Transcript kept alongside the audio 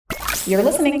You're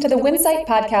listening to the Winsight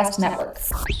Podcast Network.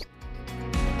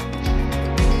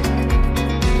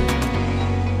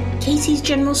 Casey's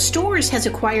General Stores has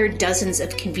acquired dozens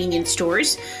of convenience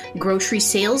stores. Grocery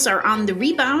sales are on the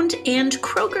rebound, and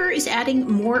Kroger is adding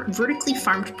more vertically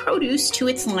farmed produce to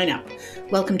its lineup.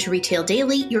 Welcome to Retail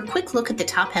Daily, your quick look at the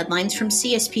top headlines from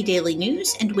CSP Daily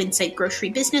News and Winsight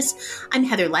Grocery Business. I'm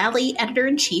Heather Lally,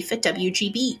 Editor-in-Chief at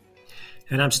WGB.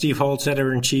 And I'm Steve Holtz,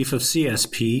 Editor-in-Chief of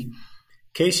CSP.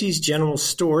 Casey's General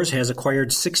Stores has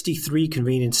acquired 63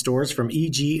 convenience stores from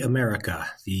EG America.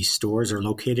 These stores are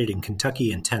located in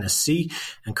Kentucky and Tennessee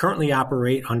and currently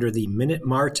operate under the Minute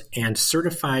Mart and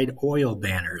Certified Oil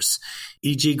banners.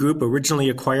 EG Group originally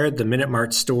acquired the Minute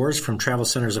Mart stores from Travel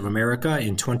Centers of America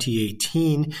in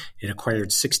 2018. It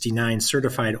acquired 69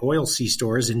 Certified Oil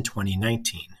C-stores in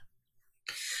 2019.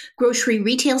 Grocery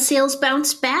retail sales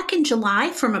bounced back in July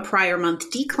from a prior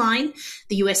month decline.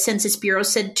 The U.S. Census Bureau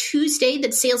said Tuesday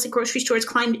that sales at grocery stores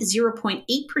climbed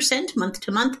 0.8% month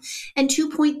to month and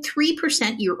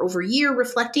 2.3% year over year,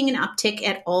 reflecting an uptick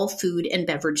at all food and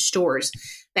beverage stores.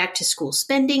 Back to school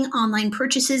spending, online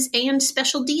purchases, and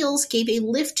special deals gave a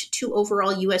lift to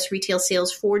overall U.S. retail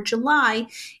sales for July,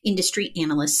 industry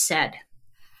analysts said.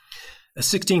 A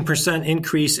 16%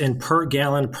 increase in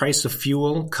per-gallon price of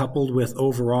fuel, coupled with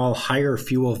overall higher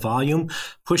fuel volume,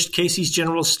 pushed Casey's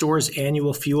General Stores'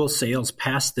 annual fuel sales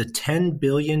past the $10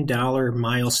 billion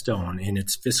milestone in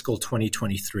its fiscal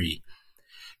 2023.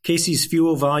 Casey's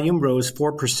fuel volume rose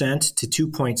 4% to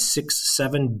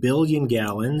 2.67 billion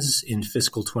gallons in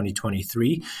fiscal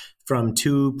 2023, from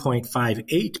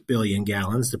 2.58 billion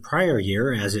gallons the prior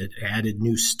year as it added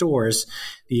new stores.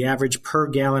 The average per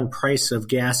gallon price of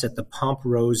gas at the pump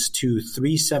rose to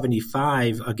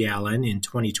 $3.75 a gallon in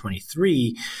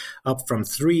 2023, up from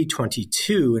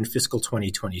 $3.22 in fiscal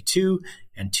 2022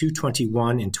 and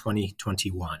 $2.21 in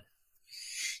 2021.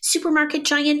 Supermarket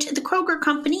giant the Kroger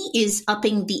company is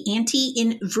upping the ante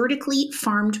in vertically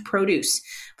farmed produce.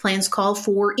 Plans call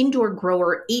for indoor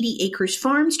grower 80 Acres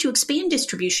Farms to expand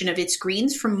distribution of its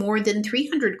greens from more than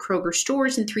 300 Kroger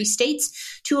stores in 3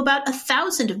 states to about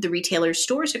 1,000 of the retailer's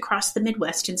stores across the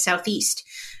Midwest and Southeast.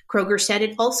 Kroger said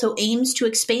it also aims to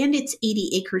expand its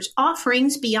 80 Acres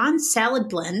offerings beyond salad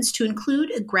blends to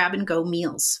include grab-and-go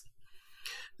meals.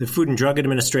 The Food and Drug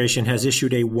Administration has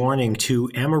issued a warning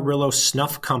to Amarillo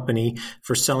Snuff Company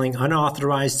for selling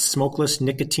unauthorized smokeless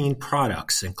nicotine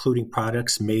products, including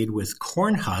products made with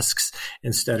corn husks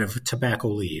instead of tobacco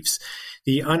leaves.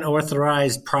 The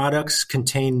unauthorized products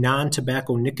contain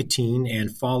non-tobacco nicotine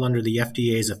and fall under the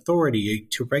FDA's authority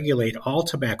to regulate all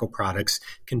tobacco products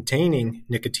containing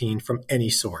nicotine from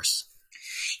any source.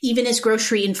 Even as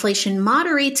grocery inflation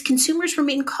moderates, consumers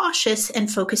remain cautious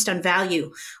and focused on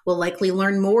value. We'll likely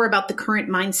learn more about the current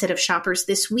mindset of shoppers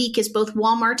this week as both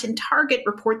Walmart and Target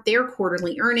report their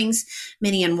quarterly earnings.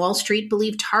 Many on Wall Street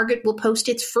believe Target will post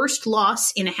its first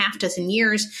loss in a half dozen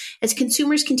years as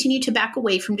consumers continue to back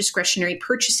away from discretionary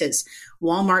purchases.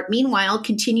 Walmart, meanwhile,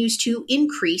 continues to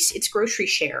increase its grocery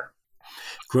share.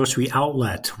 Grocery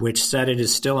Outlet, which said it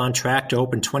is still on track to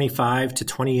open 25 to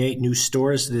 28 new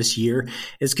stores this year,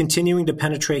 is continuing to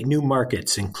penetrate new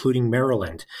markets, including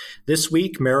Maryland. This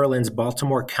week, Maryland's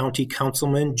Baltimore County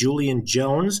Councilman Julian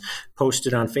Jones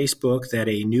posted on Facebook that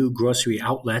a new grocery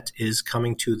outlet is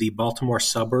coming to the Baltimore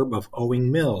suburb of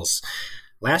Owing Mills.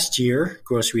 Last year,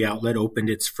 Grocery Outlet opened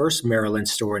its first Maryland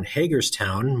store in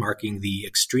Hagerstown, marking the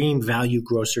extreme value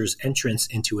grocer's entrance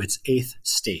into its 8th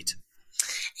state.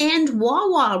 And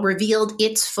Wawa revealed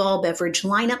its fall beverage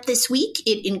lineup this week.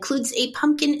 It includes a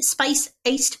pumpkin spice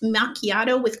iced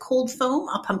macchiato with cold foam,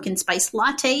 a pumpkin spice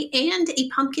latte, and a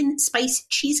pumpkin spice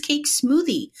cheesecake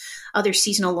smoothie. Other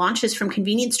seasonal launches from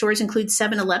convenience stores include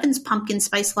 7-Eleven's pumpkin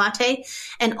spice latte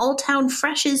and Old Town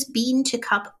Fresh's bean to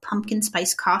cup pumpkin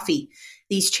spice coffee.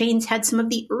 These chains had some of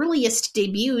the earliest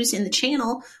debuts in the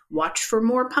channel. Watch for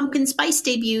more pumpkin spice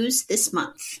debuts this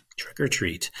month. Trick or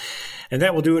treat. And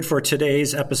that will do it for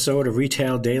today's episode of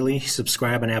Retail Daily.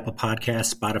 Subscribe on Apple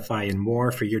Podcasts, Spotify, and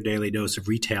more for your daily dose of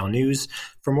retail news.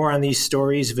 For more on these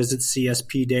stories, visit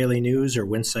CSP Daily News or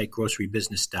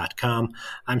winsightgrocerybusiness.com.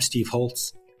 I'm Steve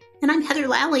Holtz. And I'm Heather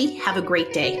Lally. Have a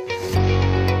great day.